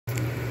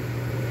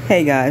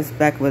Hey guys,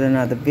 back with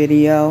another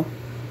video.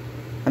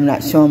 I'm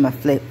not showing my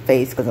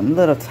face because I'm a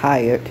little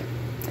tired.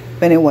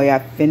 But anyway, I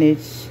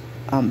finished,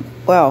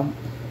 well,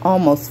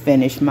 almost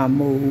finished my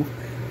move.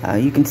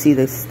 You can see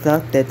the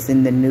stuff that's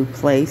in the new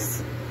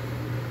place.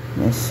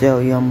 I'm going to show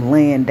you, I'm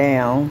laying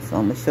down, so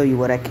I'm going to show you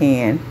what I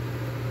can.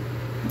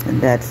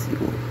 And that's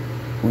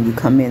when you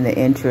come in the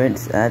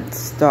entrance. I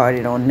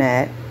started on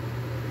that.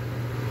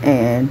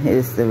 And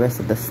here's the rest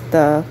of the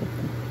stuff.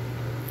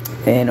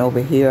 And over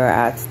here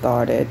I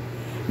started.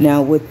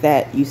 Now with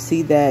that, you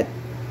see that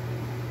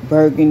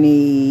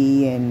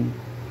burgundy and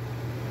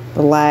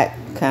black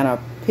kind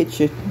of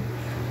picture.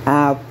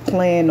 I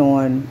plan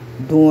on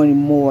doing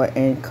more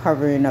and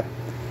covering up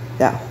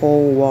that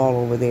whole wall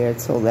over there,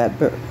 so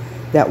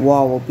that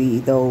wall will be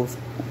those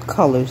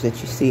colors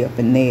that you see up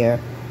in there.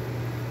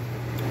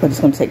 But it's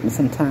going to take me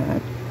some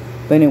time.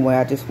 But anyway,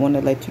 I just want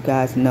to let you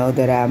guys know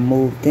that I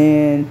moved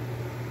in,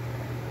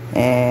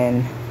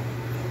 and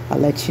I'll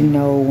let you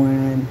know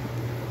when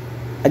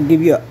I'll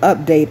give you an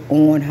update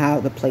on how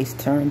the place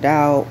turned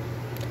out,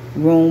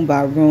 room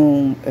by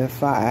room,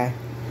 if I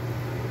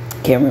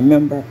can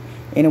remember.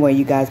 Anyway,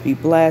 you guys be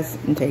blessed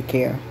and take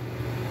care.